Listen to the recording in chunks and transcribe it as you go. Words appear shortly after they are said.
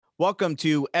Welcome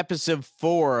to episode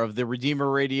 4 of the Redeemer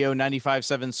Radio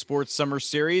 95.7 Sports Summer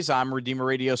Series. I'm Redeemer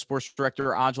Radio Sports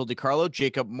Director Angel DiCarlo.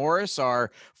 Jacob Morris, our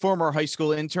former high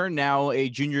school intern, now a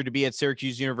junior to be at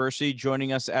Syracuse University,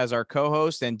 joining us as our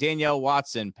co-host, and Danielle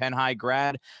Watson, Penn High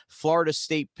grad, Florida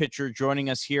State pitcher,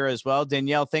 joining us here as well.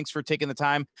 Danielle, thanks for taking the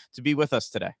time to be with us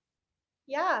today.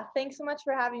 Yeah, thanks so much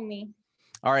for having me.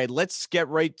 All right, let's get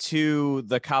right to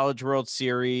the College World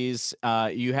Series.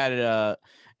 You had a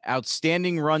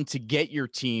outstanding run to get your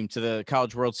team to the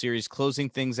College World Series, closing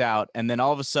things out, and then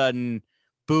all of a sudden,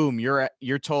 boom, you're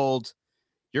told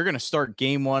you're going to start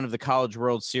game 1 of the College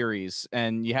World Series,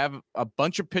 and you have a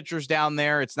bunch of pitchers down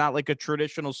there. It's not like a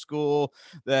traditional school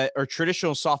or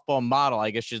traditional softball model,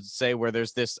 I guess you should say, where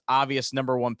there's this obvious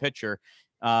number one pitcher.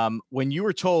 When you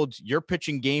were told you're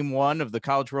pitching game 1 of the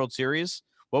College World Series,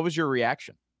 what was your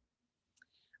reaction?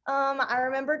 I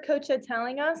remember Coach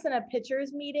telling us in a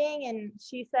pitchers meeting, and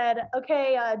she said,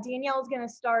 "Okay, Danielle's gonna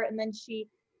start," and then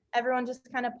everyone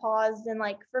just kind of paused. And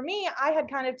like for me, I had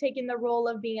kind of taken the role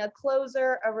of being a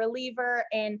closer, a reliever,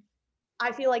 and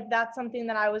I feel like that's something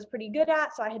that I was pretty good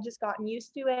at. So I had just gotten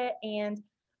used to it, and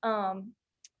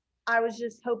I was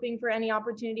just hoping for any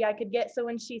opportunity I could get. So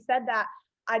when she said that,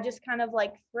 I just kind of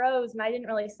like froze, and I didn't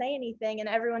really say anything, and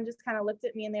everyone just kind of looked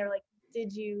at me, and they were like,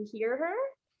 "Did you hear her?"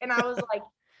 And I was like,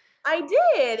 I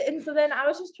did. And so then I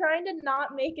was just trying to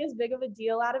not make as big of a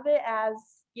deal out of it as,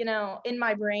 in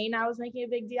my brain, I was making a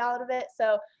big deal out of it.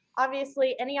 So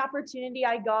obviously any opportunity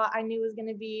I got, I knew was going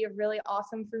to be really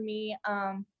awesome for me.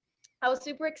 I was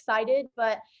super excited,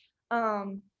 but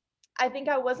um, I think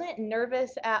I wasn't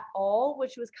nervous at all,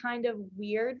 which was kind of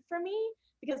weird for me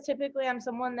because typically I'm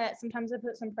someone that sometimes I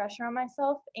put some pressure on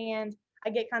myself and I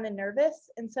get kind of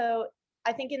nervous. And so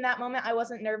I think in that moment I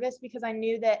wasn't nervous because I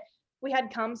knew that we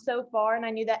had come so far and I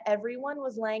knew that everyone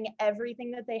was laying everything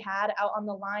that they had out on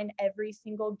the line every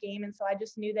single game. And so I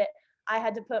just knew that I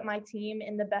had to put my team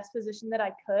in the best position that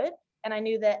I could. And I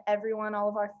knew that everyone, all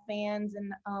of our fans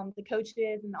and the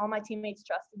coaches and all my teammates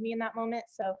trusted me in that moment.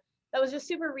 So that was just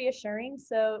super reassuring.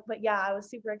 So, but yeah, I was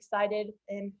super excited,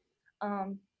 and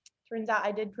turns out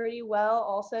I did pretty well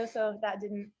also. So that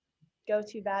didn't go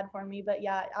too bad for me. But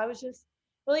yeah, I was just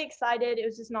really excited. It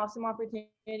was just an awesome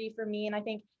opportunity for me. And I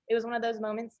think it was one of those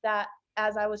moments that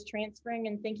as I was transferring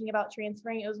and thinking about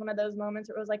transferring, it was one of those moments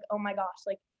where it was like, oh my gosh,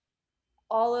 like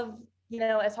all of,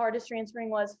 as hard as transferring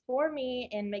was for me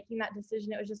and making that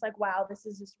decision, it was just like, wow, this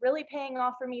is just really paying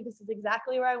off for me. This is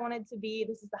exactly where I wanted to be.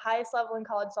 This is the highest level in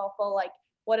college softball. Like,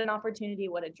 what an opportunity,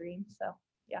 what a dream. So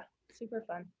yeah, super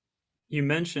fun. You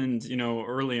mentioned,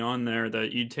 early on there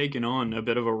that you'd taken on a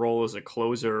bit of a role as a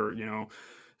closer,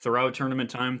 throughout tournament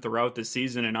time, throughout the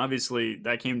season. And obviously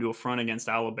that came to a front against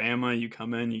Alabama. You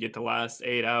come in, you get the last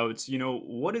 8 outs.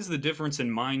 What is the difference in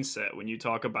mindset when you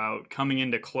talk about coming in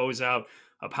to close out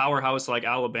a powerhouse like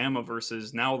Alabama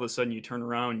versus now all of a sudden you turn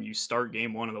around and you start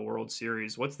game 1 of the World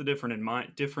Series? What's the difference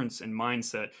in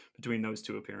mindset between those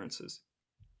two appearances?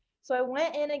 So I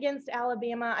went in against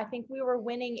Alabama. I think we were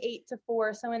winning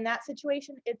 8-4. So in that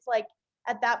situation, it's like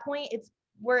at that point, it's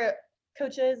where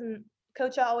coaches and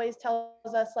coach always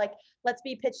tells us like, let's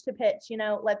be pitch to pitch,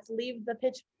 let's leave the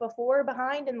pitch before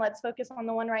behind and let's focus on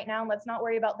the one right now. And let's not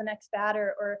worry about the next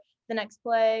batter or the next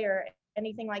play or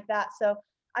anything like that. So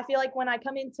I feel like when I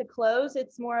come into close,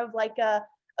 it's more of like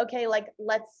okay, like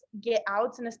let's get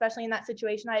outs. And especially in that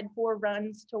situation, I had 4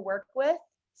 runs to work with.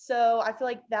 So I feel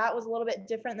like that was a little bit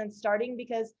different than starting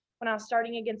because when I was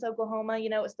starting against Oklahoma,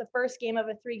 it was the first game of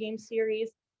a 3-game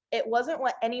series. It wasn't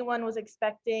what anyone was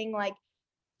expecting. Like,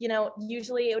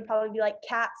 usually it would probably be like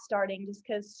Kat starting just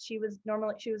because she was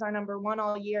our number 1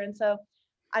 all year. And so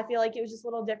I feel like it was just a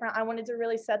little different. I wanted to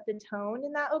really set the tone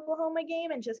in that Oklahoma game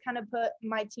and just kind of put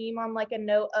my team on like a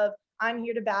note of I'm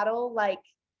here to battle. Like,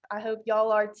 I hope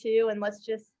y'all are too. And let's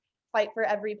just fight for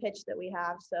every pitch that we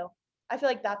have. So I feel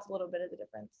like that's a little bit of the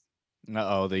difference.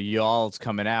 Uh-oh, the y'all's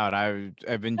coming out. I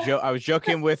was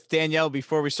joking with Danielle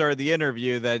before we started the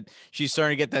interview that she's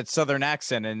starting to get that Southern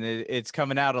accent, and it's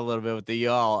coming out a little bit with the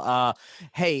y'all.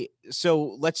 Hey,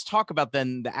 so let's talk about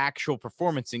then the actual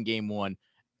performance in game 1.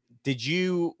 Did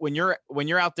you, when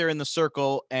you're out there in the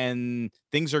circle and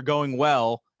things are going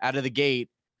well out of the gate,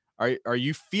 are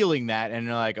you feeling that and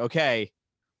you're like, okay,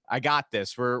 I got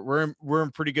this. We're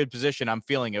in pretty good position. I'm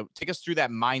feeling it. Take us through that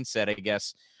mindset, I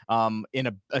guess,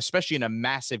 especially in a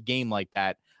massive game like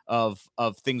that of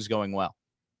things going well.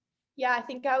 Yeah, I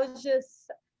think I was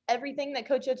just everything that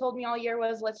coach had told me all year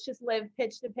was let's just live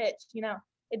pitch to pitch.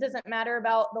 It doesn't matter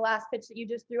about the last pitch that you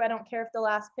just threw. I don't care if the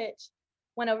last pitch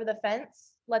went over the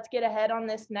fence. Let's get ahead on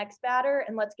this next batter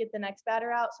and let's get the next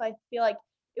batter out. So I feel like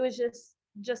it was just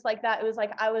just like that. It was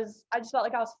like I just felt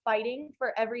like I was fighting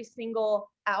for every single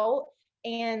out.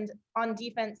 And on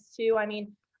defense too, I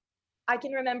mean, I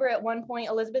can remember at one point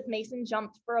Elizabeth Mason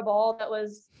jumped for a ball that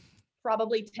was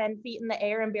probably 10 feet in the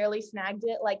air and barely snagged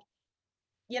it. Like,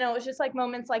 it was just like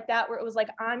moments like that where it was like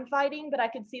I'm fighting, but I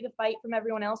could see the fight from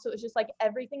everyone else. So it was just like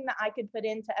everything that I could put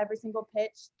into every single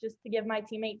pitch just to give my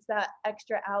teammates that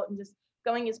extra out and just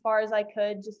going as far as I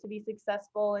could just to be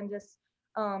successful and just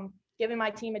giving my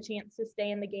team a chance to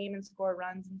stay in the game and score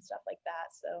runs and stuff like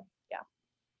that. So yeah.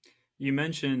 You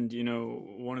mentioned,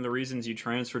 one of the reasons you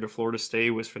transferred to Florida State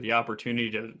was for the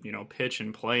opportunity to, pitch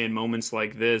and play in moments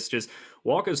like this. Just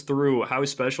walk us through how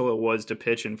special it was to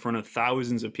pitch in front of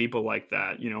thousands of people like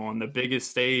that, on the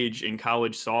biggest stage in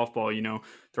college softball,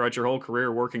 throughout your whole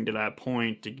career working to that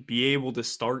point, to be able to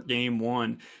start game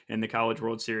one in the College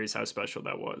World Series, how special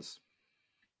that was.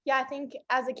 Yeah, I think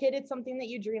as a kid, it's something that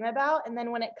you dream about. And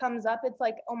then when it comes up, it's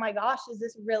like, oh my gosh, is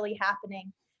this really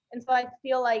happening? And so I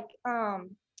feel like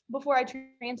before I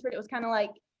transferred, it was kind of like,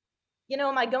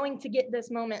 am I going to get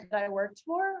this moment that I worked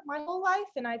for my whole life?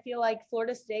 And I feel like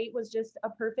Florida State was just a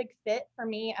perfect fit for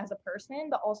me as a person,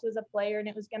 but also as a player. And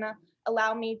it was going to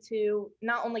allow me to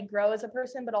not only grow as a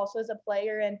person, but also as a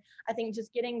player. And I think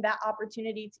just getting that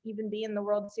opportunity to even be in the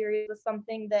World Series was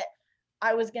something that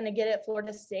I was going to get at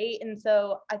Florida State. And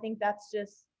so I think that's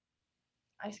just,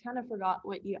 I just kind of forgot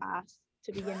what you asked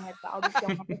to begin with, but I'll just go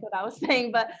on with what I was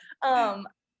saying. But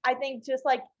I think just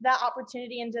like that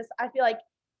opportunity and just, I feel like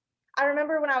I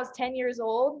remember when I was 10 years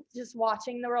old, just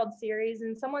watching the World Series,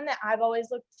 and someone that I've always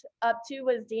looked up to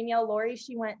was Danielle Laurie.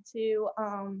 She went to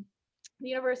the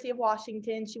University of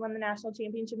Washington. She won the national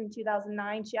championship in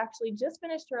 2009. She actually just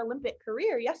finished her Olympic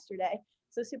career yesterday.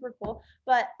 So super cool.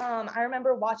 But I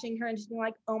remember watching her and just being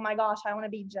like, oh my gosh, I want to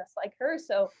be just like her.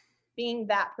 So being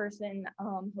that person,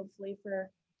 hopefully for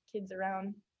kids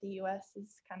around the US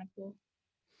is kind of cool.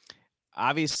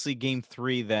 Obviously, game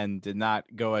three then did not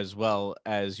go as well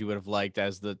as you would have liked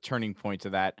as the turning point to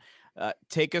that.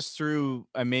 Take us through,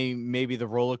 maybe the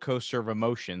roller coaster of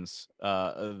emotions,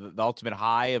 the ultimate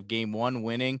high of game one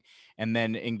winning, and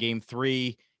then in game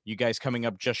three, you guys coming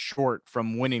up just short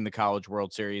from winning the College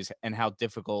World Series, and how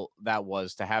difficult that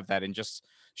was to have that in just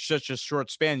such a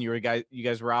short span. You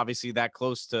guys were obviously that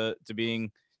close to being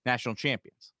national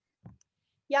champions.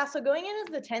 Yeah, so going in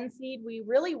as the 10 seed, we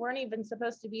really weren't even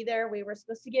supposed to be there. We were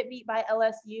supposed to get beat by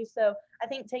LSU. So I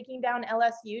think taking down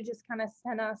LSU just kind of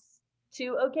sent us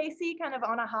to OKC kind of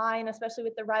on a high, and especially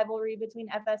with the rivalry between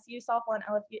FSU softball and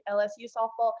LSU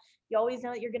softball, you always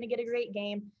know that you're going to get a great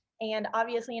game. And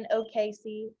obviously in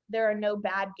OKC, there are no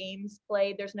bad games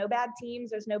played. There's no bad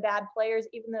teams. There's no bad players.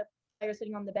 Even the players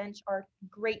sitting on the bench are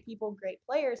great people, great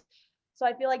players. So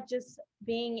I feel like just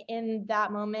being in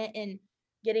that moment and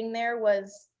getting there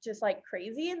was just like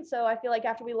crazy. And so I feel like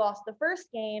after we lost the first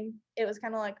game, it was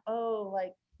kind of like, oh,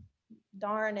 like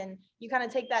darn. And you kind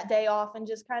of take that day off and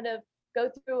just kind of go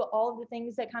through all of the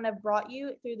things that kind of brought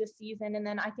you through the season. And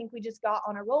then I think we just got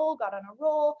on a roll.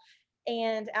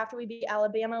 And after we beat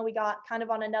Alabama, we got kind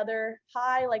of on another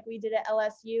high like we did at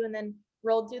LSU, and then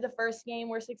rolled through the first game.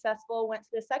 We're successful, went to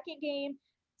the second game.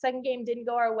 Second game didn't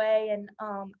go our way. And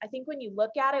I think when you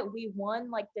look at it, we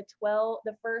won like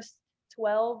the first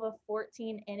 12 of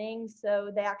 14 innings.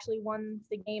 So they actually won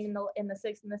the game in the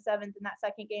sixth and the seventh in that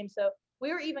second game. So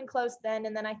we were even close then.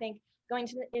 And then I think going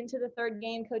into the third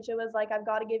game, Coach O was like, I've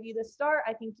got to give you the start.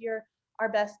 I think you're our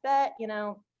best bet.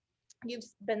 You've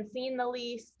been seen the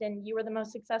least and you were the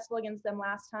most successful against them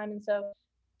last time. And so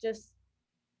just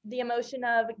the emotion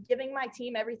of giving my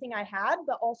team everything I had,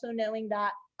 but also knowing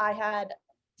that I had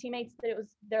teammates that it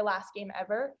was their last game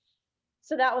ever.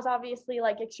 So that was obviously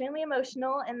like extremely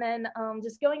emotional. And then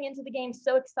just going into the game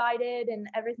so excited and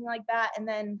everything like that, and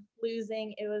then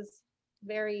losing, it was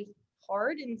very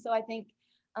hard. And so I think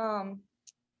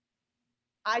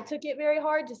I took it very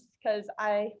hard just because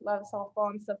I love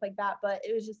softball and stuff like that. But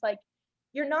it was just like,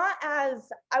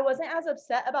 I wasn't as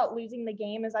upset about losing the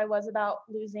game as I was about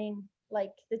losing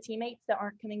like the teammates that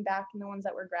aren't coming back and the ones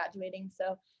that were graduating.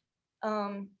 So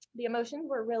the emotions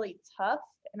were really tough.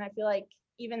 And I feel like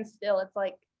even still, it's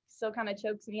like still kind of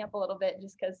chokes me up a little bit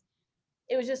just because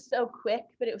it was just so quick,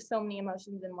 but it was so many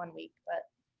emotions in 1 week. But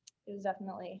it was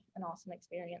definitely an awesome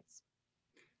experience.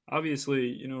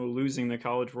 Obviously, losing the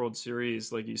College World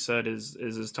Series, like you said, is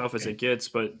as tough as it gets,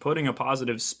 but putting a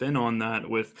positive spin on that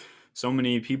with so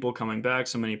many people coming back,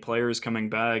 so many players coming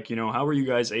back, how were you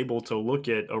guys able to look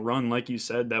at a run, like you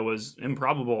said, that was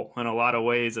improbable in a lot of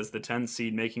ways as the 10th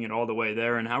seed, making it all the way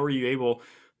there? And how were you able,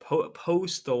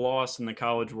 post the loss in the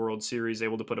College World Series,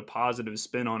 able to put a positive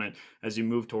spin on it as you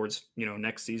move towards,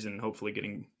 next season, hopefully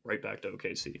getting right back to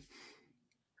OKC?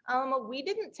 We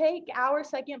didn't take our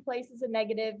second place as a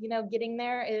negative. Getting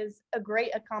there is a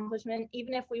great accomplishment.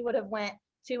 Even if we would have went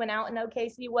 2-0 in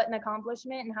OKC, what an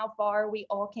accomplishment and how far we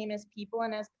all came as people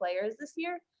and as players this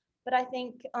year. But I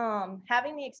think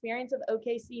having the experience of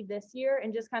OKC this year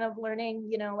and just kind of learning,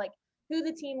 like who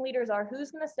the team leaders are,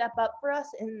 who's going to step up for us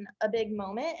in a big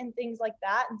moment and things like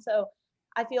that. And so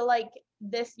I feel like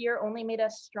this year only made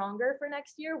us stronger for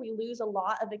next year. We lose a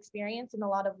lot of experience and a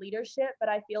lot of leadership, but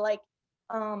I feel like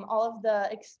all of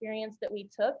the experience that we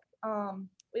took.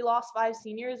 We lost 5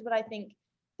 seniors, but I think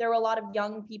there were a lot of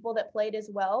young people that played as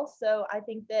well. So I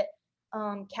think that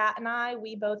Kat and I,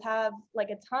 we both have like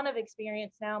a ton of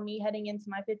experience now, me heading into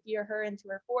my 5th year, her into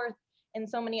her 4th, and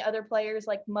so many other players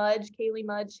like Kaylee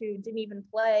Mudge, who didn't even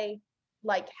play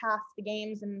like half the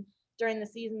games and during the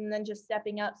season and then just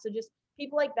stepping up. So just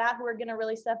people like that who are going to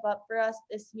really step up for us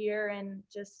this year and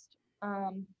just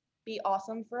be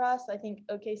awesome for us. I think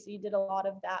OKC did a lot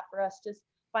of that for us, just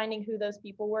finding who those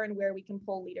people were and where we can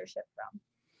pull leadership from.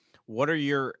 What are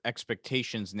your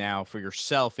expectations now for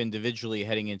yourself individually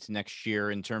heading into next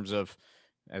year in terms of,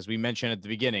 as we mentioned at the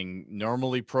beginning,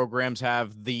 normally programs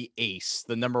have the ace,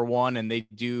 the number one, and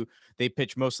they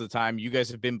pitch most of the time. You guys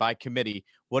have been by committee.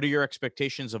 What are your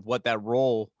expectations of what that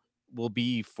role will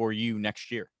be for you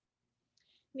next year?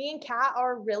 Me and Kat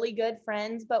are really good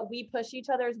friends, but we push each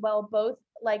other as well. Both,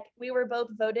 like, we were both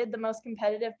voted the most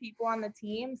competitive people on the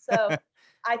team. So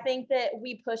I think that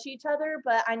we push each other,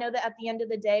 but I know that at the end of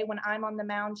the day, when I'm on the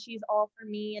mound, she's all for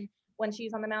me. And when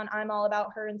she's on the mound, I'm all about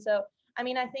her. And so, I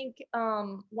mean, I think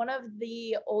one of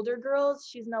the older girls,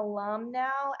 she's an alum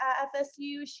now at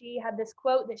FSU. She had this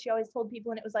quote that she always told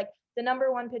people, and it was like, the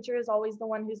number one pitcher is always the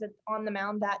one who's on the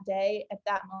mound that day at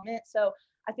that moment. So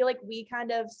I feel like we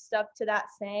kind of stuck to that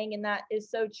saying, and that is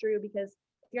so true because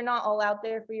if you're not all out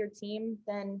there for your team,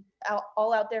 then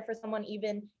all out there for someone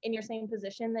even in your same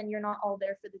position, then you're not all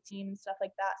there for the team and stuff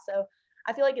like that. So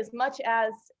I feel like as much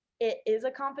as it is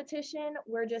a competition,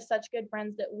 we're just such good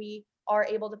friends that we are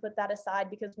able to put that aside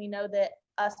because we know that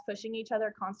us pushing each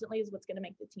other constantly is what's going to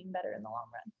make the team better in the long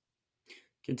run.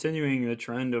 Continuing the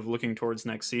trend of looking towards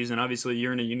next season, obviously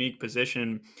you're in a unique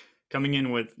position coming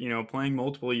in with, playing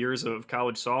multiple years of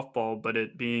college softball, but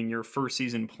it being your first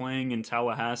season playing in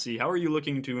Tallahassee. How are you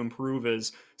looking to improve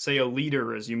as, say, a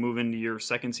leader as you move into your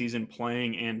second season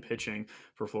playing and pitching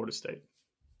for Florida State?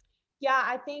 Yeah,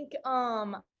 I think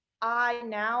I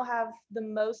now have the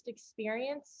most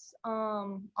experience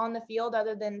on the field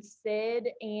other than Sid,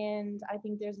 and I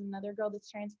think there's another girl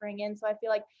that's transferring in. So I feel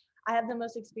like I have the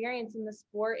most experience in the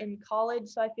sport in college.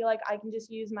 So I feel like I can just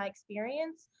use my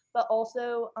experience, but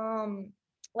also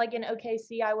like in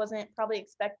OKC, I wasn't probably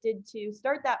expected to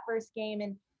start that first game,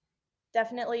 and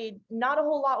definitely not a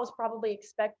whole lot was probably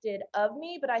expected of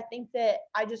me, but I think that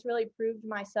I just really proved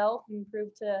myself and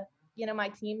proved to, my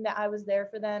team that I was there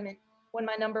for them. And when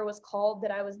my number was called, that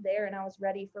I was there and I was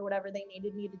ready for whatever they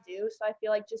needed me to do. So I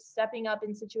feel like just stepping up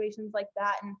in situations like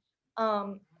that and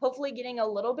hopefully getting a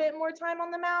little bit more time on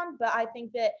the mound. But I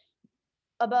think that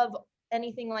above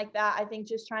anything like that, I think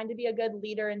just trying to be a good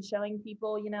leader and showing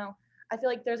people, I feel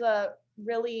like there's a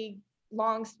really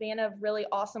long span of really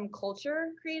awesome culture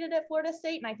created at Florida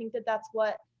State. And I think that that's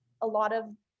what a lot of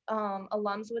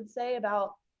alums would say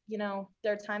about,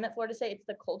 their time at Florida State. It's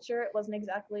the culture. It wasn't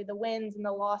exactly the wins and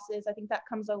the losses. I think that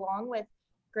comes along with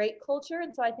great culture.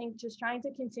 And so I think just trying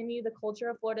to continue the culture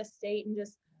of Florida State and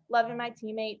just loving my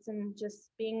teammates and just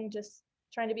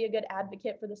trying to be a good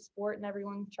advocate for the sport and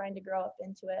everyone trying to grow up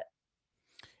into it.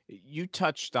 You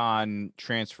touched on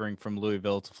transferring from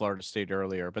Louisville to Florida State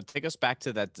earlier, but take us back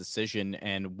to that decision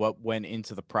and what went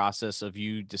into the process of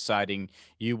you deciding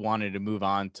you wanted to move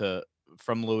on to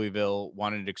from Louisville,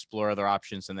 wanted to explore other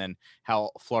options, and then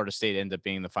how Florida State ended up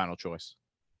being the final choice.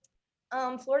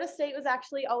 Florida State was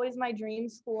actually always my dream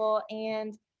school,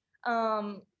 and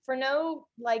for no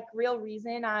like real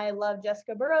reason, I love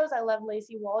Jessica Burrows. I love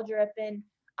Lacey Waldrop, and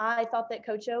I thought that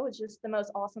Coach O was just the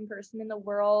most awesome person in the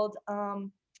world.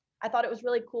 I thought it was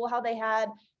really cool how they had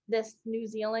this New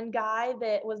Zealand guy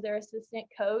that was their assistant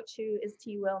coach, who is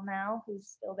T. Will now, who's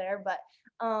still there. But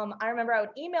I remember I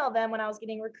would email them when I was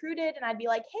getting recruited, and I'd be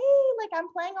like, "Hey, like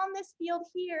I'm playing on this field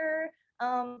here."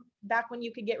 Back when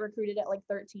you could get recruited at like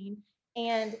 13.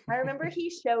 And I remember he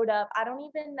showed up.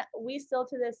 We still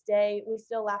to this day, we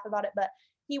still laugh about it, but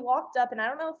he walked up and I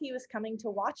don't know if he was coming to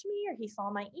watch me or he saw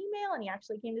my email and he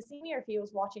actually came to see me or if he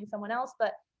was watching someone else.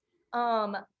 But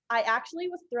I actually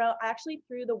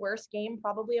threw the worst game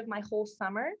probably of my whole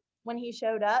summer when he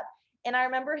showed up. And I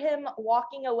remember him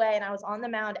walking away and I was on the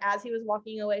mound as he was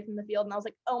walking away from the field. And I was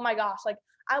like, oh my gosh, like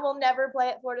I will never play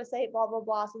at Florida State, blah, blah,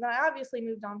 blah. So then I obviously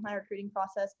moved on with my recruiting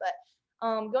process, but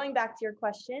Going back to your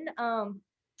question,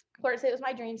 Florida State was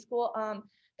my dream school.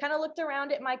 Kind of looked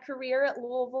around at my career at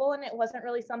Louisville, and it wasn't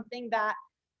really something that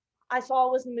I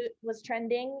saw was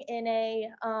trending in a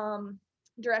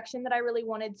direction that I really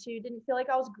wanted to. Didn't feel like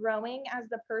I was growing as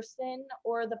the person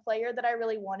or the player that I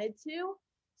really wanted to.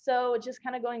 So just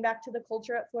kind of going back to the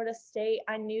culture at Florida State,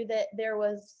 I knew that there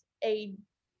was a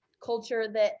culture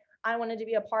that I wanted to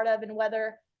be a part of, and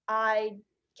whether I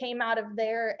came out of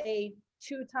there a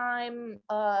two-time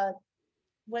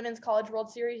Women's College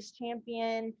World Series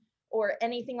champion or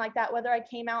anything like that, whether I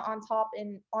came out on top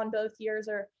on both years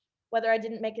or whether I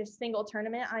didn't make a single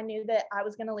tournament, I knew that I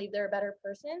was going to leave there a better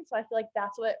person. So I feel like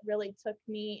that's what really took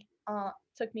me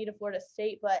to Florida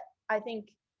State. But I think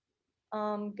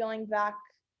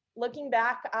looking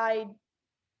back, I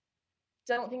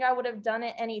don't think I would have done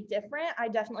it any different. I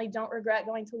definitely don't regret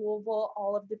going to Louisville.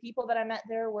 All of the people that I met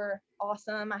there were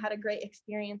awesome. I had a great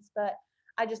experience, but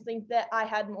I just think that I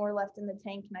had more left in the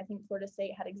tank, and I think Florida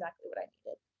State had exactly what I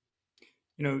needed.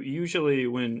 Usually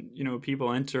when,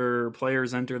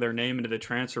 players enter their name into the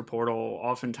transfer portal,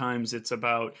 oftentimes it's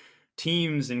about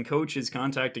teams and coaches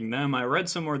contacting them. I read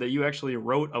somewhere that you actually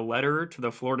wrote a letter to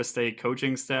the Florida State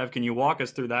coaching staff. Can you walk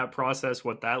us through that process,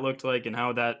 what that looked like, and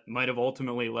how that might have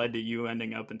ultimately led to you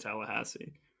ending up in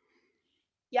Tallahassee?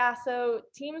 Yeah, so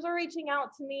teams were reaching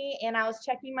out to me, and I was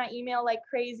checking my email like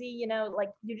crazy. Like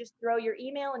you just throw your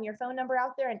email and your phone number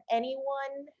out there, and anyone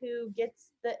who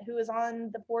is on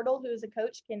the portal, who is a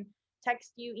coach, can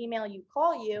text you, email you,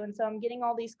 call you. And so I'm getting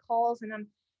all these calls, and I'm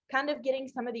kind of getting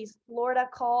some of these Florida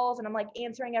calls, and I'm like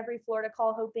answering every Florida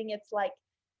call, hoping it's like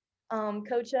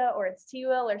Kocha or it's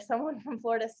T-Will or someone from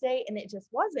Florida State, and it just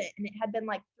wasn't. And it had been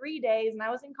like 3 days, and I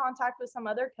was in contact with some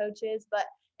other coaches, but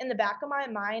in the back of my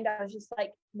mind, I was just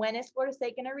like, when is Florida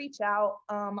State going to reach out?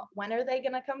 When are they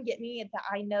going to come get me?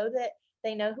 I know that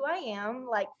they know who I am.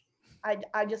 Like,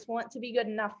 I just want to be good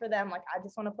enough for them. Like, I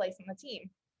just want to place on the team.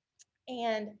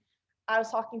 And I was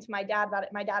talking to my dad about it.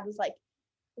 My dad was like,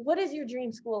 what is your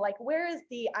dream school? Like, where is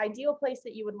the ideal place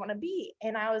that you would want to be?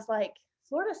 And I was like,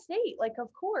 Florida State, like,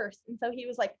 of course. And so he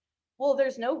was like, well,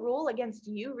 there's no rule against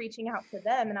you reaching out to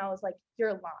them. And I was like,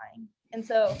 you're lying. And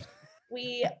so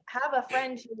we have a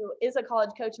friend who is a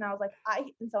college coach, and I was like,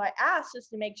 so I asked just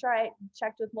to make sure. I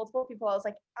checked with multiple people. I was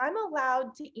like, I'm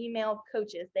allowed to email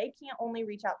coaches. They can't only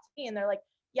reach out to me. And they're like,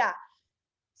 yeah.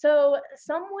 So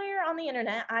somewhere on the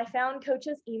internet, I found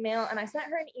Coach's email, and I sent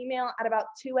her an email at about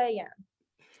 2 a.m.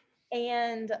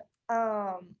 And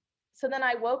so then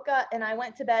I woke up and I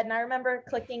went to bed, and I remember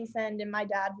clicking send, and my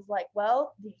dad was like,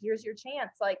 well, here's your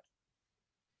chance. Like,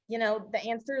 the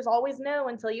answer is always no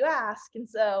until you ask. And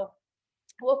so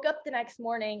I woke up the next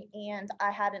morning, and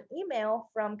I had an email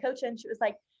from Coach, and she was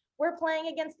like, we're playing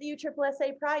against the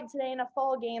USSSA Pride today in a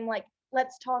fall game. Like,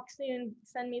 let's talk soon.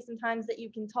 Send me some times that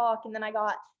you can talk. And then I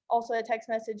got also a text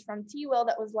message from T-Will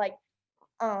that was like,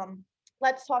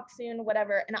 let's talk soon,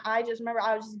 whatever. And I just remember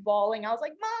I was just bawling. I was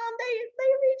like, Mom, they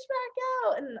reached back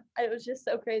out. And it was just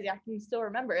so crazy. I can still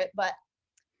remember it. But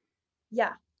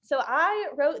yeah, so I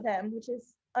wrote them, which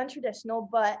is untraditional,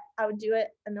 but I would do it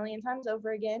a million times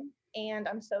over again. And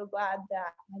I'm so glad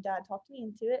that my dad talked me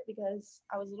into it, because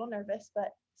I was a little nervous,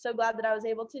 but so glad that I was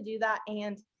able to do that.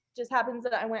 And just happens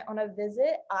that I went on a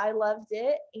visit. I loved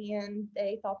it, and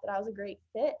they thought that I was a great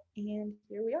fit, and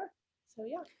here we are. So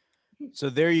yeah. So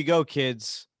there you go,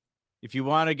 kids. If you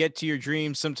want to get to your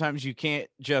dreams, sometimes you can't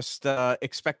just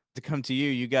expect to come to you.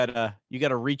 You gotta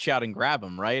reach out and grab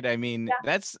them, right? I mean, Yeah.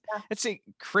 that's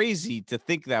crazy to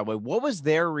think that way. What was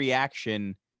their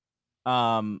reaction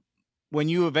when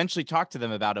you eventually talked to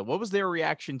them about it? What was their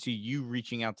reaction to you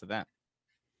reaching out to them?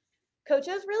 Coach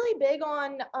is really big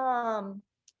on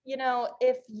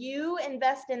if you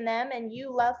invest in them and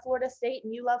you love Florida State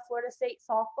and you love Florida State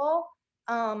softball,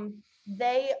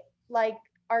 they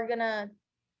are gonna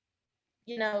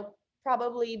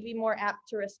probably be more apt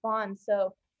to respond.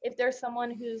 So if there's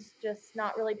someone who's just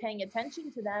not really paying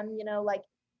attention to them,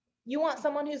 you want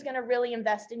someone who's going to really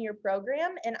invest in your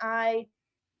program. And I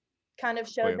kind of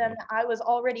showed them that I was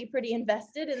already pretty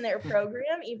invested in their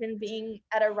program, even being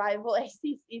at a rival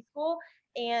ACC school.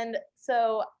 And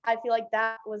so I feel like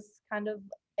that was kind of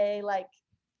a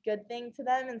good thing to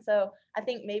them. And so I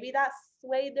think maybe that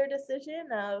swayed their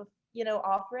decision of,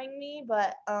 offering me.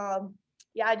 But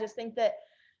yeah, I just think that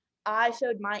I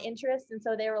showed my interest. And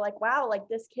so they were like, wow, like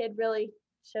this kid really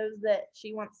shows that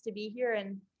she wants to be here,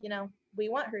 and, we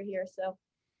want her here. So,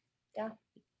 yeah.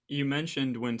 You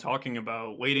mentioned when talking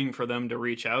about waiting for them to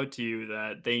reach out to you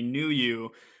that they knew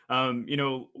you.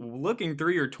 Looking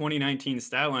through your 2019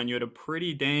 stat line, you had a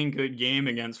pretty dang good game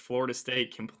against Florida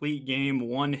State. Complete game,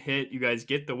 one hit. You guys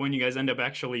get the win. You guys end up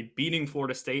actually beating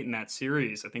Florida State in that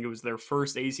series. I think it was their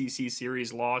first ACC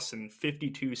series loss in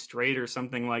 52 straight or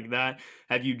something like that.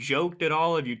 Have you joked at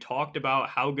all? Have you talked about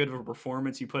how good of a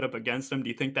performance you put up against them? Do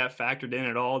you think that factored in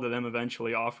at all to them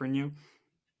eventually offering you?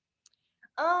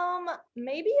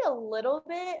 Maybe a little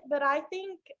bit, but I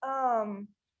think I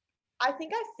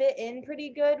fit in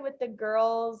pretty good with the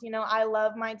girls. You know, I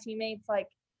love my teammates. Like,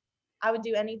 I would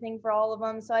do anything for all of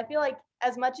them. So I feel like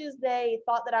as much as they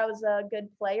thought that I was a good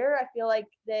player, I feel like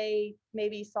they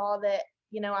maybe saw that,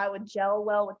 I would gel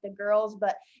well with the girls.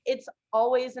 But it's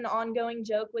always an ongoing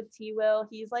joke with T Will.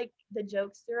 He's like the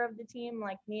jokester of the team.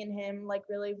 Like, me and him like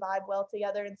really vibe well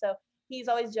together. And so he's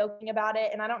always joking about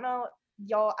it. And I don't know,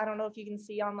 y'all, I don't know if you can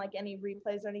see on like any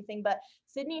replays or anything, but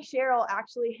Sydney Sherrill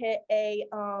actually hit a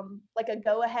like a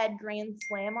go ahead grand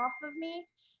slam off of me.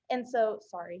 And so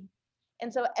sorry.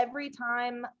 And so every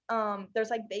time there's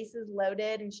like bases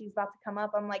loaded and she's about to come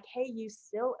up, I'm like, hey, you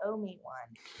still owe me one.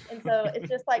 And so it's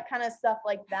just like kind of stuff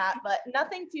like that, but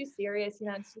nothing too serious.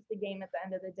 It's just a game at the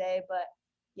end of the day. But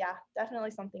yeah,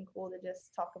 definitely something cool to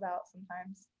just talk about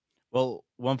sometimes. Well,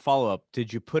 one follow-up.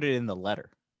 Did you put it in the letter?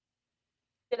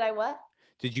 Did I what?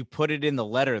 Did you put it in the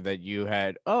letter that you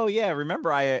had? Oh yeah,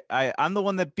 remember I'm the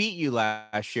one that beat you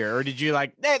last year, or did you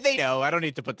like they know I don't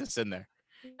need to put this in there?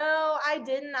 No, I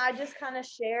didn't. I just kind of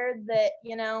shared that,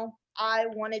 I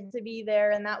wanted to be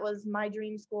there and that was my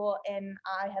dream school and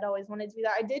I had always wanted to be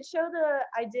there. I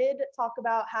did talk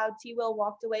about how T Will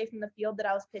walked away from the field that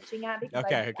I was pitching at because I was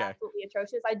Okay. absolutely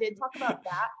atrocious. I did talk about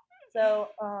that. So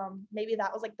maybe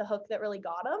that was like the hook that really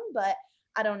got him, but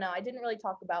I don't know. I didn't really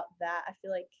talk about that. I feel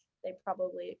like they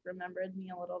probably remembered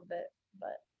me a little bit,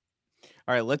 but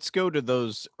All right, let's go to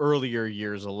those earlier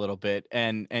years a little bit,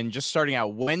 and just starting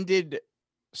out.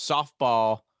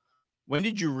 Softball? When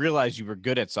did you realize you were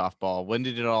good at softball? When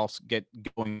did it all get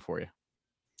going for you?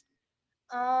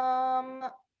 Um,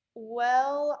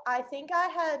 well, I think I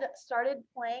had started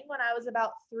playing when I was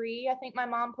about 3. I think my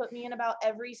mom put me in about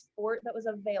every sport that was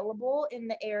available in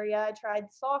the area. I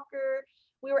tried soccer.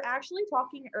 We were actually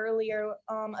talking earlier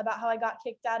about how I got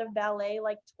kicked out of ballet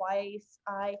like twice.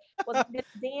 I wasn't good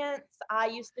at dance. I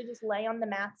used to just lay on the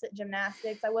mats at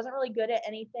gymnastics. I wasn't really good at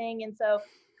anything. And so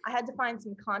I had to find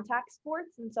some contact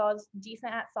sports. And so I was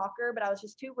decent at soccer, but I was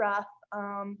just too rough.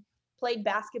 Played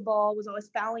basketball, was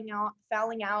always fouling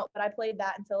out, but I played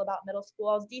that until about middle school.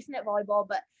 I was decent at volleyball,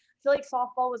 but I feel like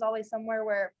softball was always somewhere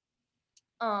where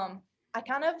I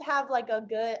kind of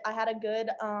I had a good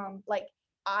like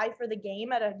eye for the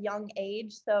game at a young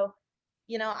age. So,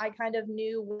 I kind of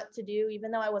knew what to do,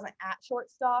 even though I wasn't at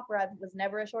shortstop or I was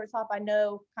never a shortstop. I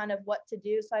know kind of what to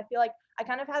do. So I feel like I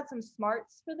kind of had some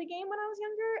smarts for the game when I was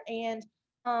younger.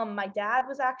 And my dad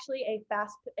was actually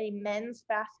a men's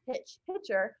fast pitch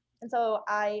pitcher. And so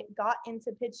I got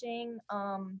into pitching.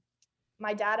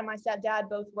 My dad and my stepdad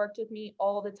both worked with me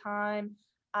all the time.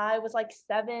 I was like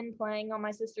 7 playing on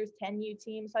my sister's 10U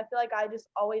team. So I feel like I just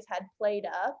always had played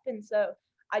up. And so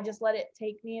I just let it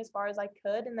take me as far as I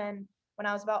could. And then when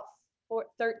I was about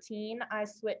 13, I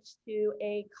switched to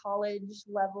a college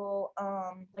level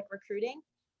like recruiting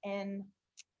and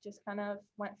just kind of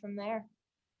went from there.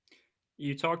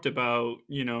 You talked about,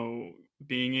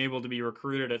 being able to be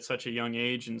recruited at such a young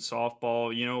age in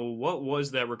softball. What was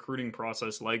that recruiting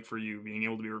process like for you, being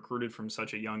able to be recruited from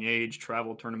such a young age,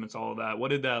 travel tournaments, all of that? What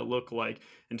did that look like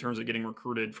in terms of getting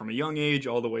recruited from a young age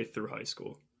all the way through high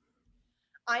school?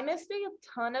 I missed a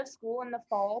ton of school in the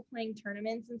fall playing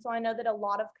tournaments. And so I know that a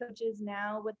lot of coaches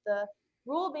now, with the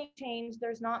rule being changed,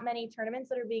 there's not many tournaments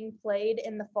that are being played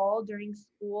in the fall during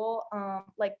school,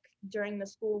 like during the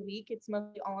school week. It's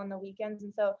mostly all on the weekends.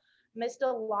 And so missed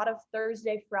a lot of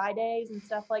Thursday, Fridays and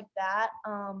stuff like that.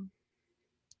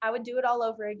 I would do it all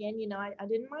over again. I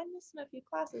didn't mind missing a few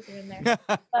classes here and there,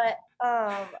 but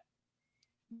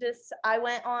I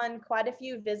went on quite a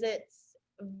few visits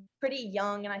pretty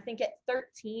young. And I think at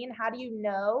 13, how do you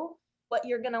know what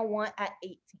you're going to want at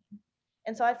 18?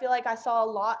 And so I feel like I saw a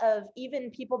lot of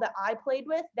even people that I played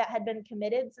with that had been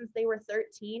committed since they were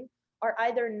 13 are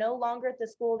either no longer at the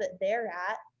school that they're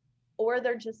at, or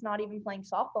they're just not even playing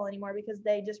softball anymore because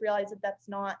they just realize that that's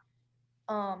not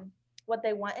what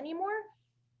they want anymore.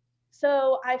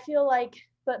 So I feel like,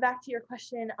 but back to your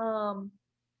question,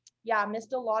 yeah,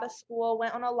 missed a lot of school,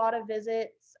 went on a lot of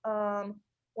visits,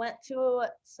 went to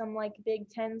some like Big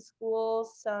Ten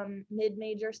schools, some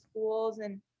mid-major schools,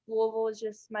 and Louisville was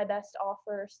just my best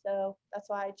offer. So that's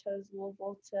why I chose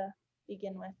Louisville to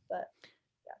begin with. But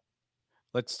yeah.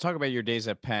 Let's talk about your days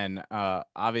at Penn.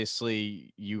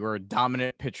 Obviously, you were a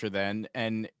dominant pitcher then,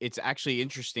 and it's actually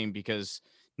interesting because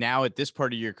now at this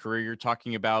part of your career, you're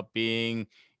talking about being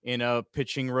in a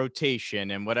pitching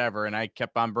rotation and whatever. And I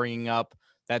kept on bringing up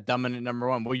that dominant number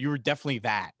one. Well, you were definitely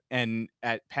that, and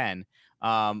at Penn.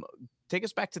 Um, Take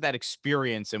us back to that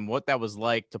experience and what that was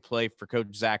like to play for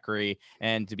Coach Zachary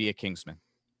and to be a Kingsman.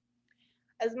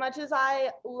 As much as I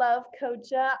love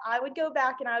Coacha, I would go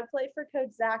back and I would play for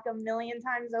Coach Zach a million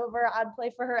times over. I'd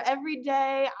play for her every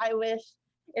day. I wish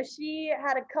if she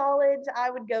had a college, I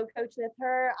would go coach with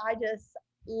her. I just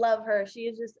love her. She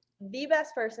is just the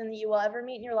best person that you will ever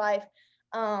meet in your life.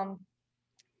 Um,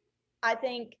 I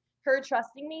think her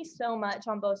trusting me so much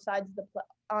on both sides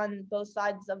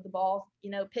of the ball.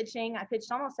 Pitching, I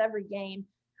pitched almost every game.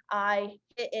 I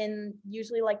hit in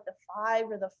usually like the 5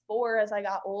 or the 4 as I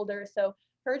got older. So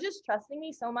her just trusting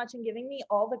me so much and giving me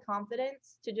all the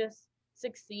confidence to just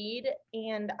succeed.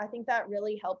 And I think that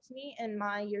really helped me in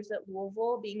my years at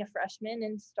Louisville, being a freshman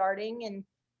and starting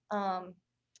and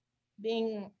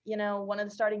being, one of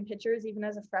the starting pitchers, even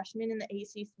as a freshman in the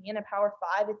ACC and a Power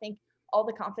Five. I think all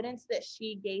the confidence that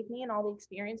she gave me and all the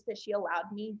experience that she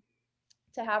allowed me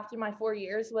to have through my 4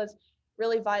 years was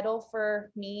really vital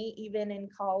for me, even in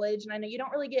college. And I know you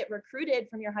don't really get recruited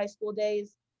from your high school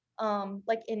days,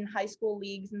 like in high school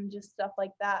leagues and just stuff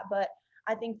like that. But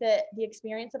I think that the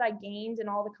experience that I gained and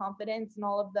all the confidence and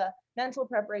all of the mental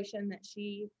preparation that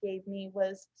she gave me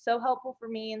was so helpful for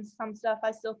me. And some stuff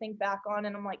I still think back on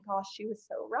and I'm like, gosh, she was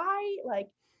so right.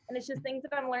 And it's just things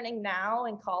that I'm learning now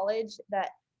in college that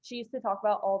she used to talk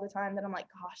about all the time that I'm like,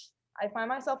 gosh, I find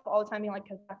myself all the time being like,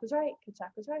 Kazak was right, Kazak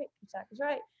was right, Kazak was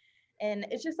right. And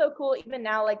it's just so cool, even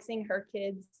now, like seeing her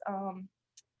kids.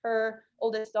 Her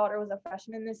oldest daughter was a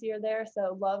freshman this year there,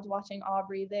 so loved watching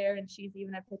Aubrey there, and she's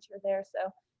even a pitcher there.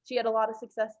 So she had a lot of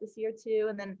success this year too.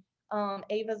 And then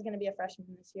Ava's going to be a freshman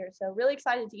this year, so really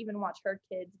excited to even watch her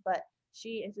kids. But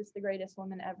she is just the greatest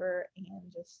woman ever,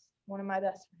 and just one of my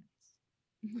best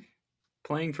friends.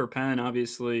 Playing for Penn,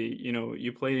 obviously,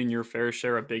 you played in your fair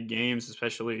share of big games,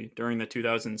 especially during the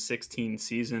 2016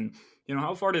 season.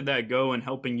 How far did that go in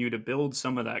helping you to build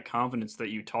some of that confidence that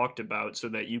you talked about so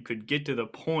that you could get to the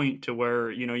point to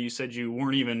where, you said you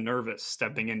weren't even nervous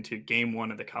stepping into game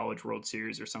one of the College World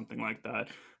Series or something like that?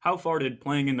 How far did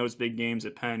playing in those big games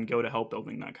at Penn go to help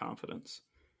building that confidence?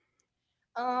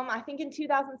 I think in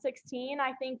 2016,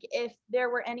 I think if there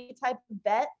were any type of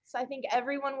bets, I think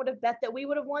everyone would have bet that we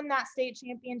would have won that state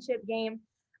championship game.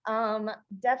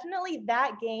 Definitely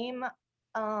that game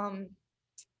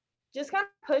just kind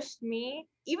of pushed me.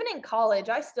 Even in college,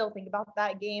 I still think about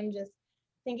that game, just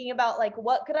thinking about like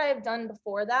what could I have done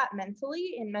before that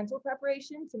mentally in mental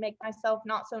preparation to make myself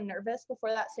not so nervous before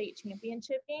that state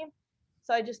championship game.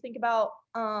 So I just think about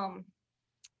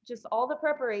just all the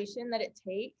preparation that it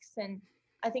takes. And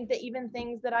I think that even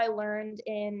things that I learned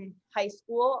in high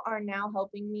school are now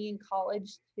helping me in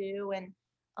college too. And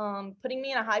putting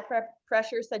me in a high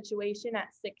pressure situation at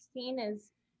 16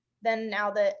 is then now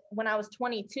that when I was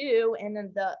 22 and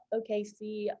then the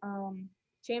OKC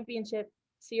championship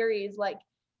series, like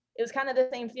it was kind of the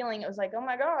same feeling. It was like, oh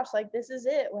my gosh, like this is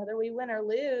it, whether we win or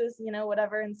lose,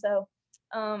 whatever. And so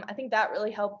I think that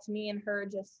really helped me and her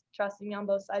just trusting me on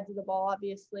both sides of the ball,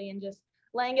 obviously, and just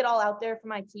laying it all out there for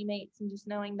my teammates and just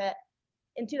knowing that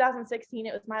in 2016,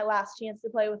 it was my last chance to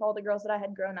play with all the girls that I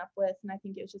had grown up with. And I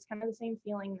think it was just kind of the same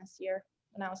feeling this year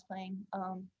when I was playing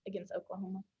against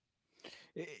Oklahoma.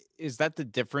 Is that the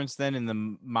difference then in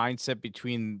the mindset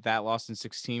between that loss in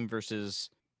 16 versus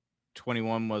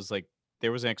 21? Was like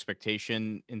there was an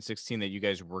expectation in 16 that you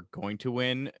guys were going to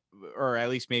win, or at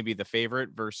least maybe the favorite,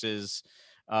 versus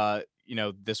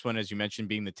this one, as you mentioned,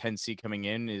 being the 10 seed coming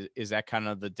in. Is that kind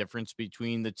of the difference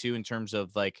between the two in terms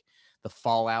of like the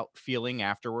fallout feeling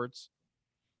afterwards?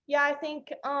 Yeah, I think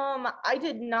I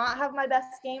did not have my best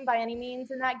game by any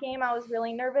means in that game. I was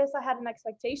really nervous. I had an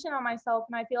expectation on myself,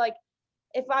 and I feel like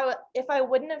if I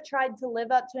wouldn't have tried to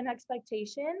live up to an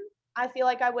expectation, I feel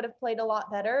like I would have played a lot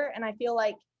better. And I feel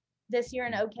like this year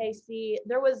in OKC,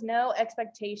 there was no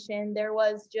expectation. There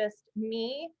was just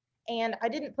me, and I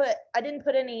didn't put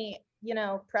any,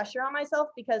 pressure on myself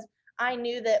because I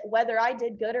knew that whether I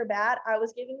did good or bad, I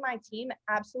was giving my team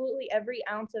absolutely every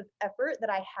ounce of effort that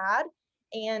I had.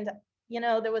 And,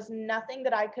 there was nothing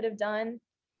that I could have done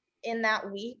in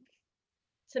that week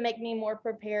to make me more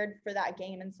prepared for that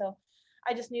game. And so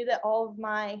I just knew that all of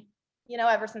my,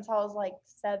 ever since I was like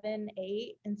 7,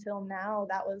 8 until now,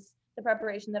 that was the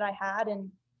preparation that I had. And,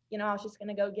 I was just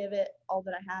going to go give it all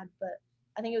that I had. But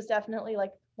I think it was definitely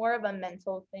like more of a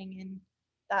mental thing in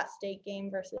that state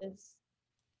game versus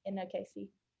in OKC.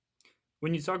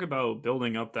 When you talk about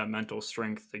building up that mental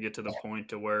strength to get to the point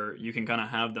to where you can kind of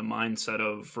have the mindset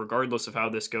of, regardless of how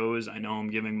this goes, I know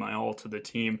I'm giving my all to the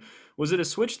team. Was it a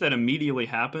switch that immediately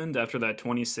happened after that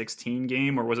 2016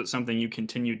 game, or was it something you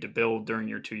continued to build during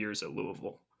your 2 years at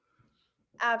Louisville?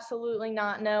 Absolutely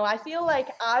not. No, I feel like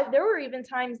there were even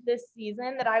times this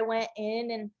season that I went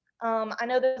in and I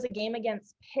know there was a game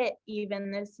against Pitt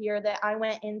even this year that I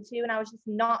went into and I was just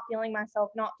not feeling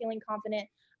myself, not feeling confident.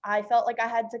 I felt like I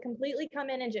had to completely come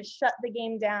in and just shut the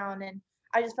game down. And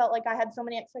I just felt like I had so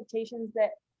many expectations that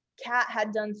Kat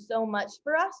had done so much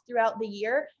for us throughout the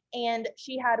year. And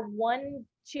she had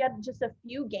just a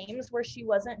few games where she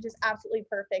wasn't just absolutely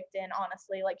perfect. And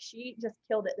honestly, like she just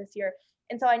killed it this year.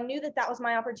 And so I knew that that was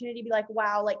my opportunity to be like,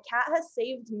 wow, like Kat has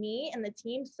saved me and the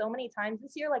team so many times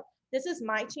this year. Like, this is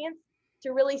my chance to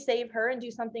really save her and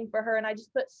do something for her. And I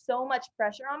just put so much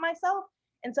pressure on myself.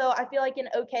 And so I feel like in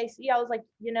OKC, I was like,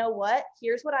 you know what?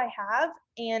 Here's what I have.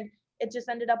 And it just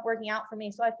ended up working out for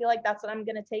me. So I feel like that's what I'm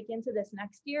going to take into this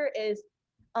next year is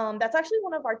that's actually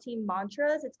one of our team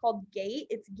mantras. It's called GATE.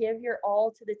 It's give your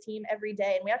all to the team every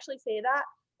day. And we actually say that.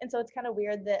 And so it's kind of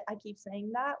weird that I keep saying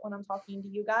that when I'm talking to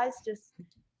you guys.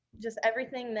 Just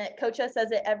everything that Coach S says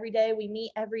it every day. We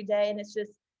meet every day. And it's just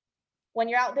when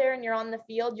you're out there and you're on the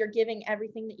field, you're giving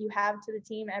everything that you have to the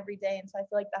team every day. And so I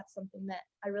feel like that's something that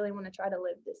I really want to try to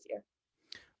live this year.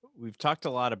 We've talked a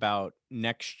lot about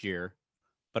next year,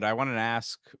 but I wanted to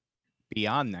ask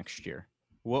beyond next year.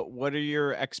 What are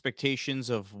your expectations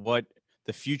of what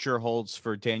the future holds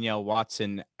for Danielle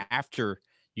Watson after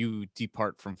you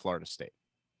depart from Florida State?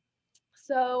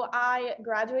 So I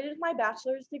graduated with my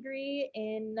bachelor's degree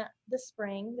in this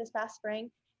past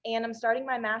spring, and I'm starting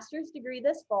my master's degree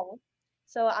this fall.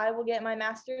 So I will get my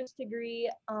master's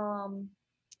degree.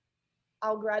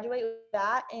 I'll graduate with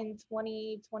that in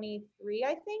 2023,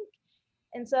 I think.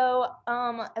 And so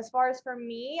as far as for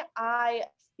me, I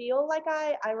feel like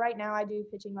I right now I do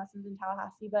pitching lessons in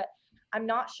Tallahassee, but I'm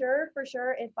not sure for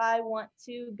sure if I want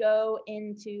to go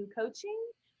into coaching,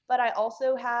 but I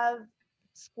also have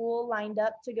school lined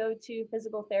up to go to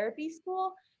physical therapy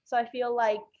school. So I feel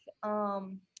like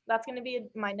that's going to be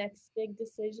my next big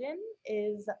decision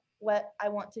is what I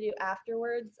want to do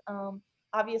afterwards.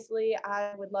 Obviously,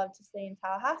 I would love to stay in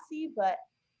Tallahassee, but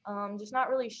just not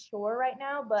really sure right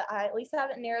now. But I at least have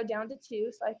it narrowed down to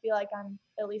two. So I feel like I'm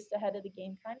at least ahead of the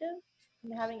game, kind of.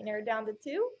 I'm having it narrowed down to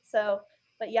two. So,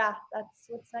 but yeah, that's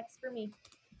what's next for me.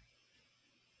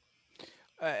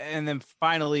 And then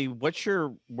finally, what's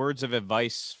your words of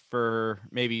advice for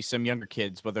maybe some younger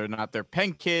kids, whether or not they're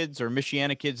Penn kids or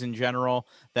Michiana kids in general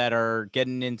that are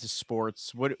getting into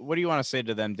sports? What do you want to say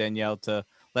to them, Danielle, to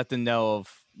let them know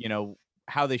of,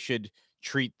 how they should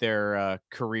treat their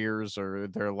careers or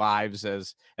their lives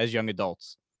as young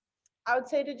adults? I would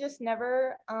say to just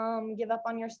never give up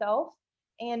on yourself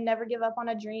and never give up on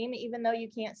a dream, even though you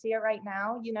can't see it right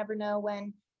now. You never know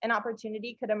when an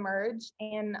opportunity could emerge.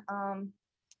 And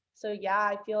so, yeah,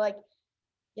 I feel like,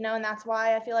 and that's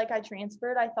why I feel like I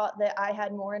transferred. I thought that I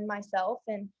had more in myself.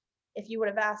 And if you would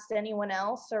have asked anyone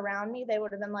else around me, they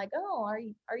would have been like, oh,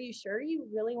 are you sure you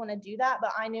really want to do that?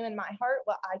 But I knew in my heart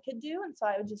what I could do. And so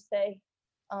I would just say,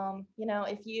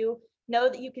 if you know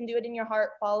that you can do it in your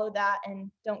heart, follow that and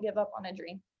don't give up on a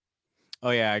dream. Oh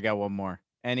yeah, I got one more.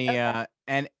 Any Okay.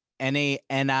 any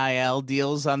NIL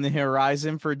deals on the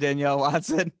horizon for Danielle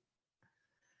Watson?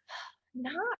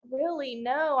 Not really,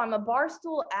 no. I'm a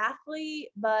barstool athlete,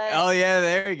 but Oh yeah,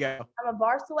 there you go.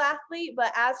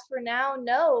 as for now,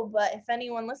 no. But if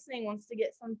anyone listening wants to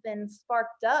get something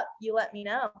sparked up, you let me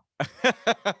know.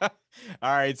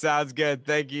 All right, sounds good.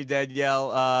 Thank you,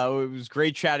 Danielle. It was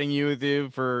great chatting with you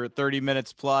for 30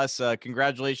 minutes plus.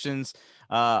 Congratulations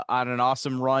on an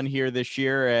awesome run here this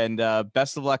year, and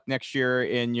best of luck next year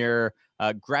in your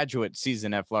graduate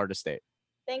season at Florida State.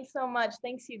 Thanks so much.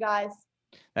 Thanks, you guys.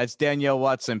 That's Danielle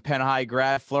Watson, Penn High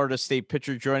grad, Florida State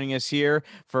pitcher, joining us here.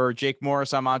 For Jake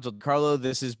Morris, I'm Angel DiCarlo.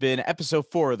 This has been episode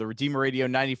 4 of the Redeemer Radio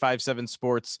 95.7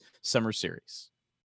 Sports Summer Series.